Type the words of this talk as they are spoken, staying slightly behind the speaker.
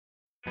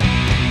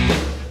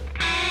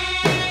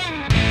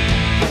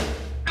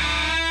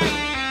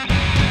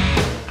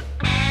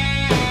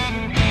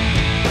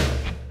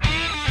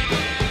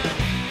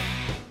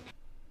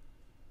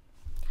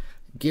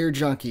Gear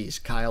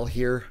Junkies, Kyle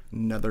here,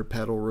 another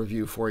pedal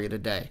review for you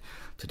today.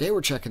 Today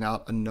we're checking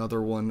out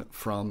another one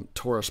from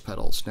Taurus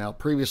pedals. Now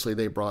previously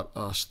they brought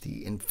us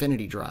the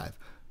Infinity Drive,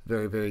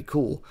 very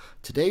cool.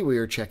 Today we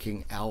are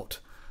checking out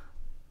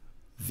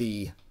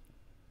the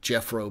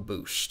Jeffro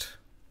Boost.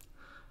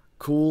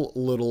 Cool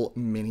little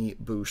mini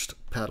boost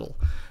pedal.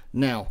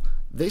 Now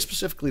they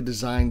specifically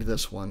designed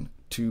this one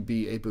to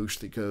be a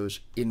boost that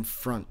goes in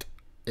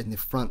the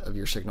front of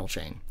your signal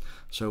chain.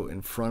 So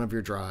in front of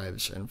your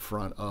drives, in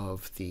front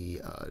of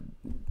the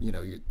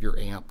your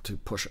amp to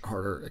push it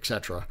harder,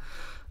 etc.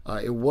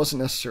 It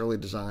wasn't necessarily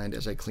designed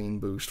as a clean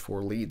boost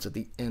for leads at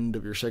the end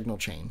of your signal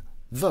chain,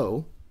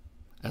 though,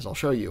 as I'll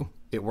show you,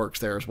 it works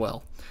there as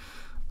well.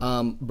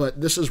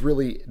 But this is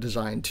really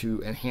designed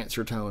to enhance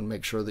your tone,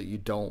 make sure that you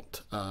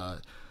don't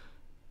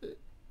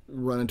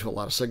run into a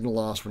lot of signal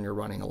loss when you're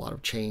running a lot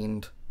of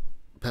chained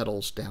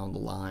pedals down the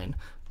line.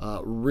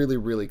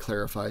 Really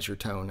clarifies your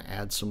tone,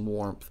 adds some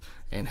warmth,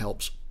 and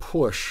helps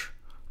push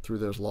through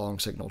those long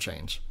signal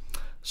chains.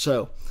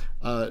 So,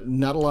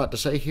 not a lot to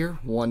say here.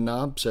 One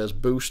knob says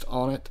boost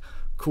on it.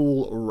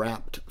 Cool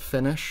wrapped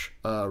finish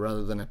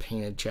rather than a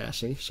painted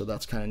chassis, so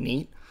that's kind of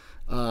neat.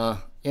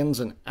 Ins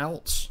and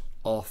outs,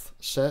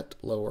 offset,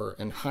 lower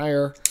and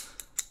higher.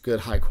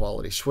 Good high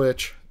quality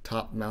switch,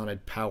 top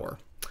mounted power.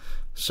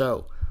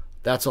 So,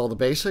 that's all the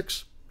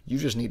basics. You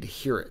just need to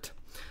hear it.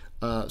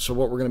 So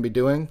what we're going to be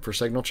doing for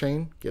signal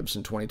chain,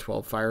 Gibson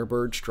 2012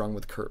 Firebird strung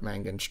with Kurt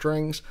Mangan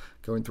strings,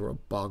 going through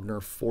a Bogner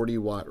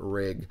 40-watt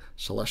rig,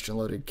 Celestion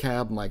loaded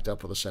cab, mic'd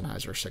up with a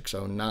Sennheiser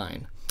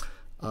 609.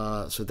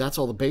 So that's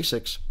all the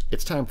basics.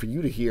 It's time for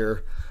you to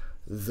hear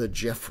the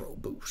Jeffro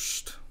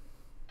Boost.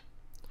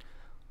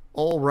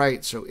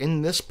 Alright, so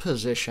in this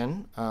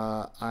position,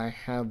 I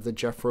have the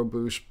Jeffro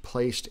Boost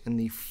placed in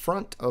the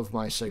front of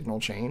my signal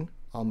chain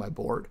on my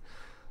board.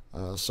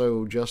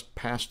 So just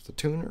past the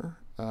tuner.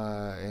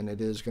 And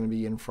it is going to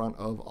be in front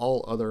of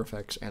all other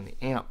effects and the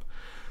amp.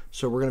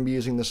 So we're going to be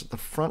using this at the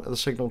front of the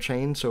signal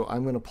chain, so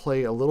I'm going to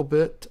play a little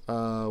bit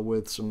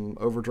with some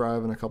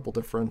overdrive and a couple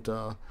different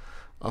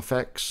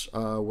effects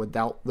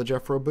without the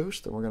Jeffro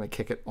Boost. Then we're going to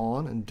kick it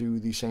on and do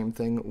the same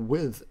thing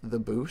with the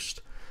boost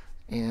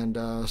and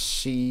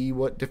see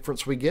what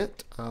difference we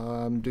get.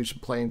 Do some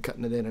playing,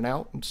 cutting it in and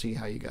out, and see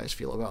how you guys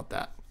feel about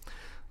that.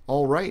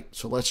 Alright,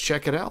 so let's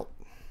check it out.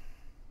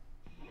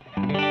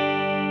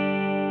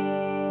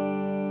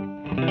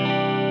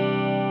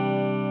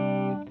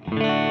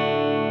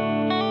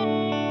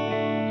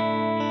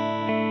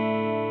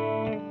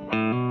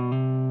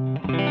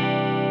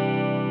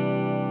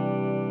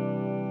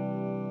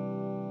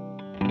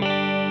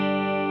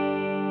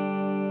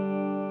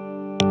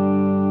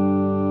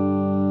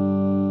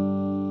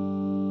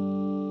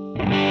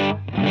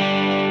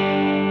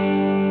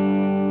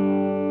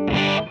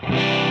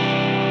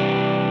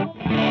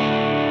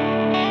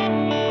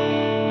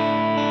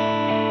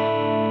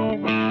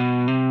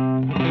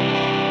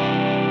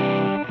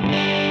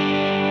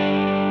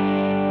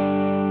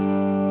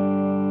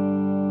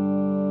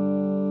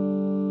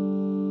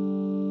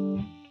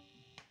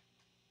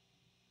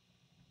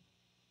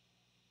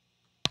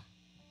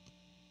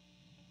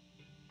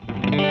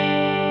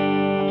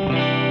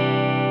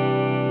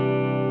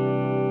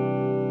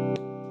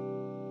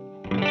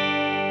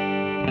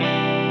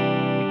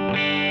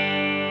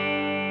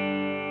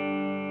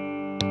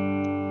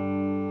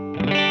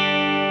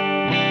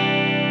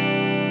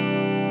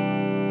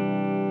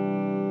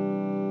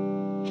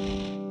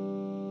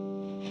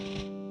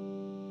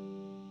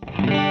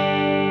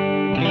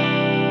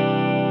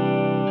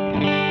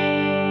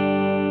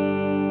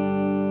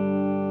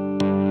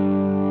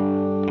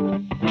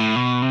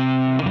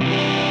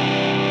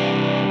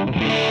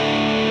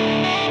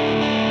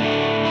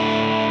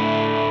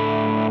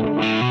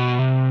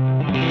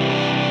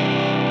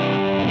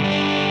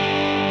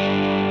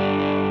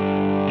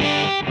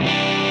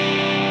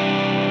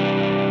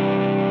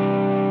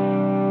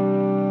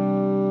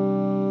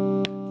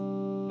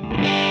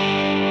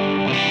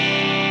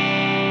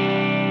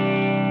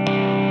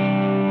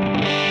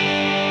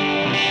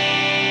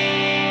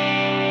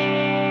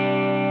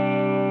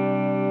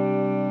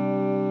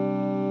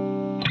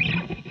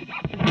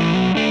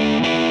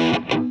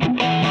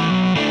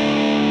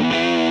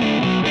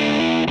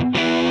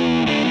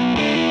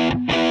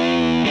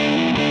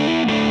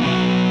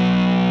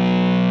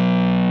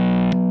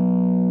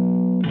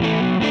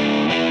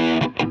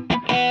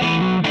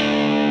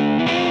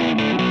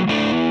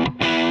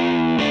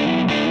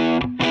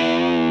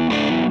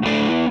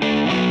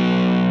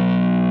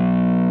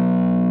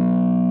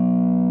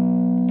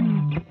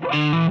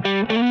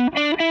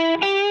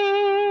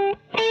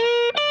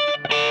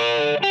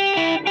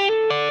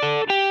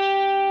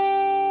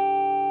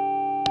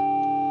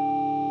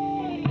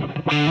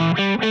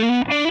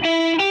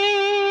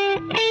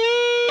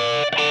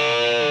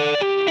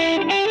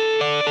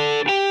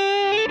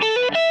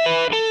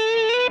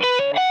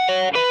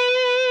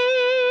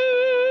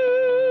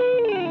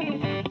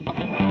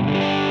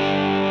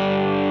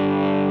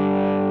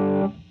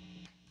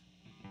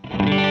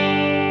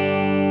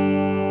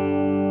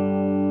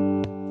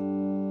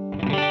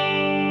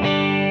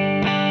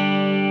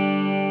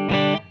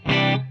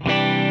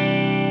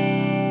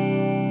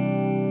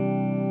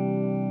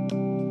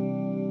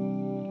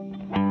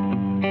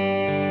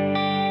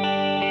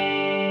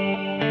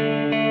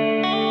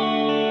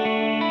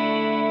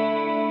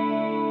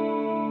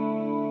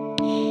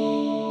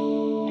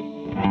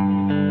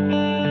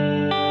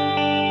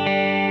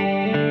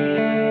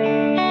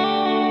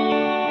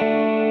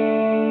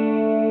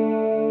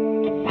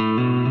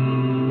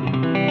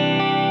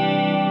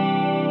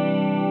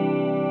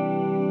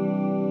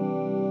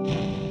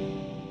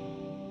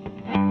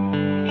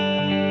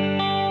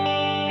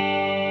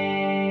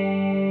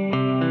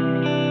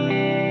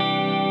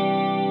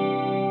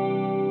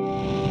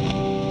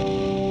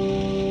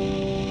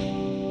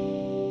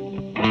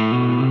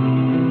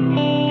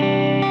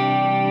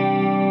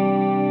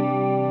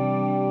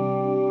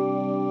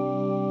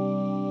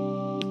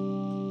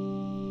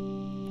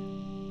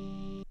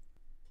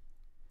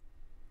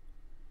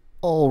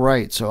 All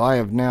right, so I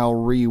have now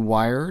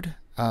rewired,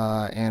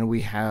 and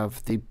we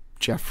have the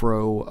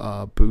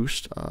Jeffro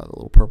boost, the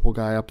little purple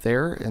guy up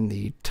there in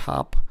the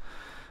top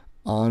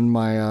on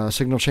my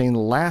signal chain,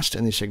 last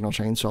in the signal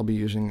chain, so I'll be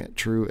using it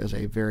true as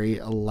a very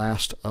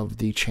last of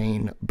the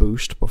chain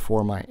boost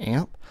before my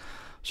amp.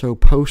 So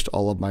post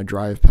all of my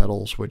drive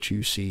pedals, which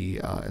you see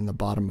in the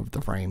bottom of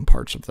the frame,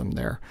 parts of them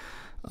there.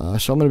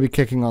 So I'm going to be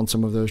kicking on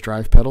some of those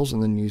drive pedals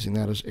and then using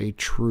that as a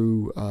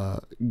true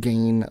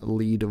gain,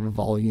 lead,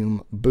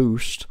 volume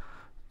boost,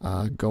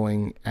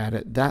 going at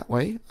it that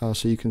way,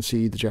 so you can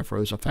see the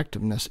Jeffro's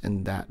effectiveness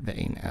in that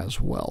vein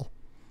as well.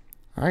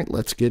 All right,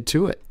 let's get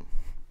to it.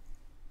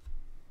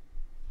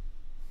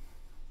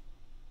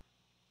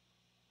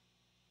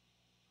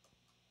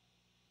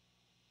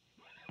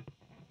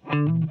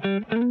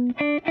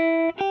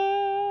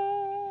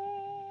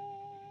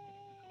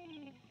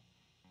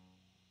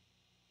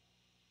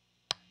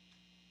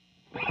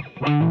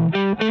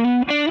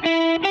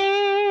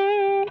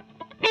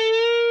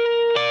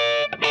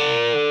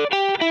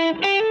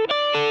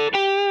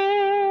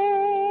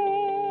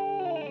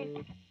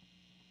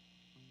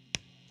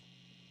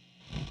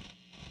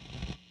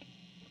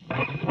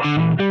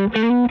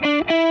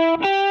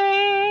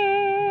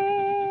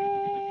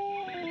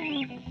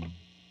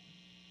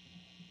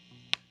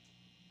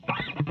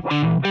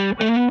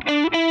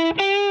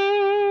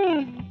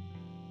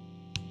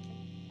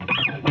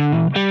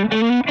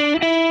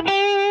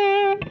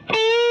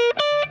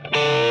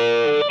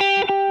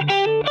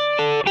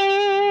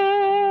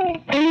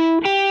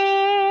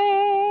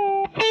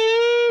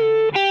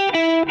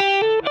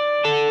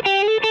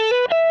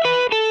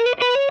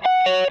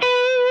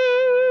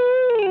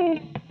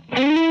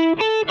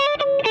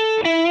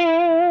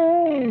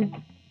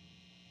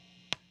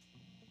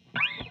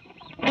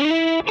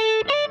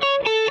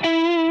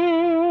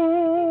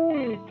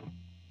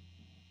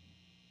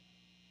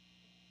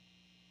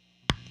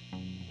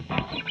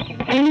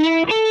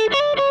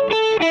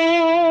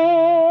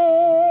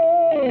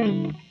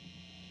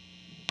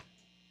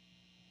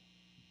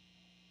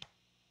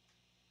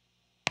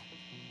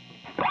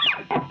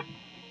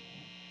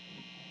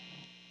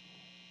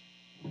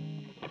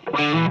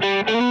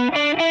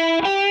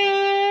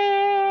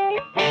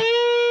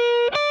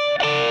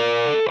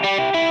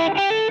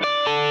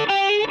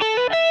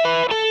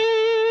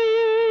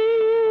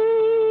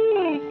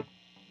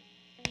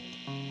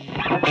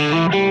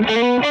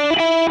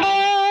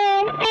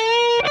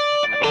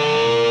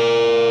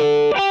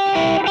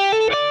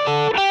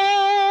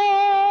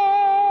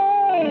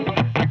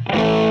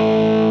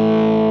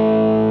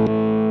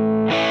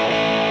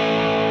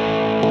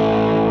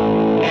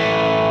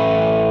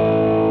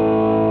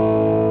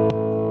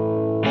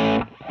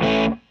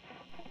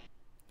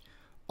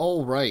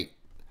 All right,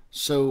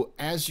 so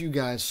as you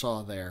guys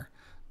saw there,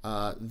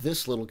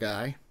 this little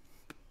guy,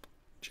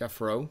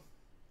 Jeffro,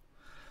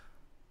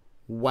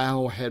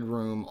 wow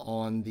headroom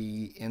on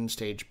the end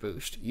stage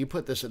boost. You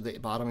put this at the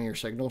bottom of your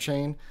signal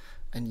chain,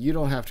 and you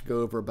don't have to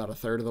go over about a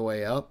third of the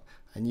way up,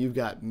 and you've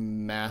got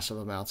massive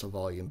amounts of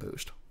volume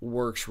boost.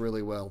 Works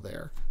really well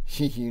there.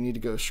 You need to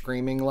go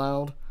screaming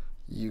loud,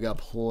 you got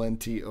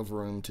plenty of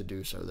room to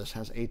do so. This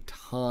has a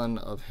ton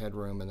of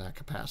headroom in that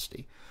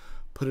capacity.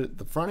 Put it at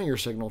the front of your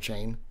signal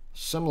chain,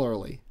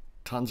 similarly,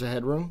 tons of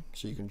headroom,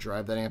 so you can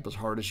drive that amp as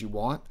hard as you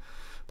want.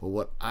 But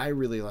what I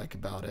really like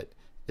about it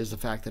is the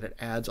fact that it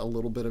adds a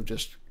little bit of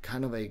just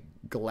kind of a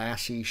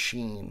glassy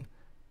sheen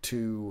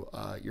to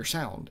your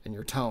sound and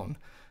your tone,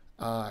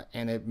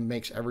 and it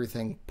makes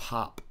everything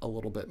pop a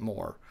little bit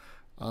more.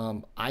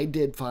 I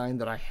did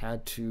find that I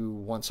had to,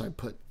 once I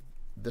put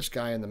this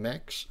guy in the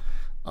mix,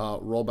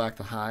 roll back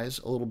the highs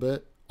a little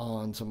bit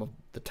on some of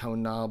the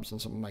tone knobs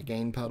and some of my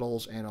gain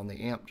pedals and on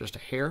the amp just a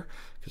hair,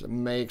 because it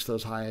makes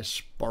those highs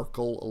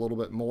sparkle a little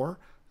bit more.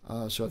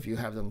 So if you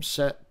have them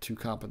set to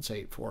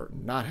compensate for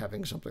not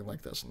having something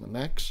like this in the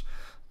mix,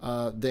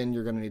 then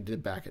you're going to need to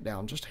back it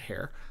down just a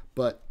hair.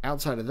 But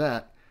outside of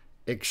that,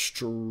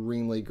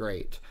 extremely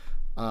great.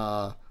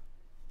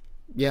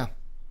 Yeah,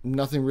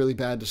 nothing really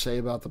bad to say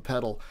about the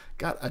pedal.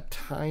 Got a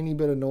tiny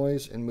bit of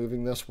noise in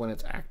moving this when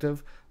it's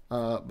active,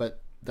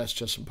 but that's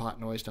just some pot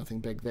noise, nothing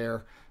big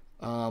there.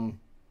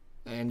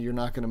 And you're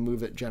not going to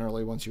move it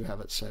generally once you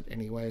have it set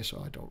anyway,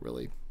 so I don't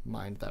really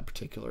mind that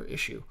particular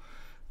issue.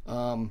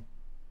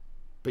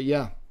 But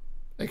yeah,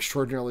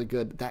 extraordinarily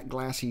good. That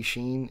glassy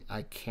sheen,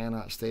 I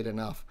cannot state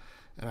enough,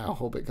 and I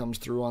hope it comes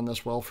through on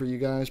this well for you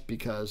guys,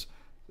 because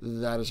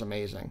that is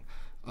amazing.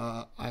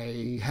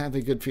 I have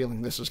a good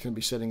feeling this is going to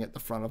be sitting at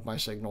the front of my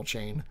signal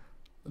chain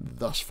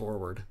thus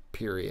forward,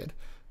 period,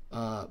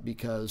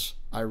 because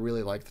I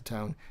really like the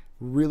tone.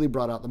 Really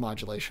brought out the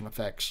modulation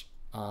effects,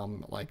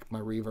 like my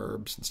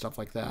reverbs and stuff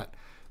like that,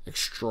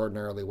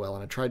 extraordinarily well.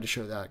 And I tried to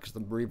show that because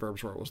the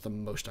reverbs where it was the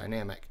most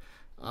dynamic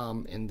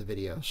in the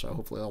video. So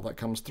hopefully all that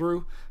comes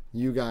through.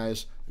 You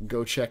guys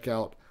go check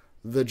out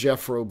the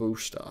Jeffro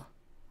Boosta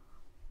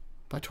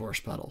by Taurus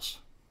Pedals.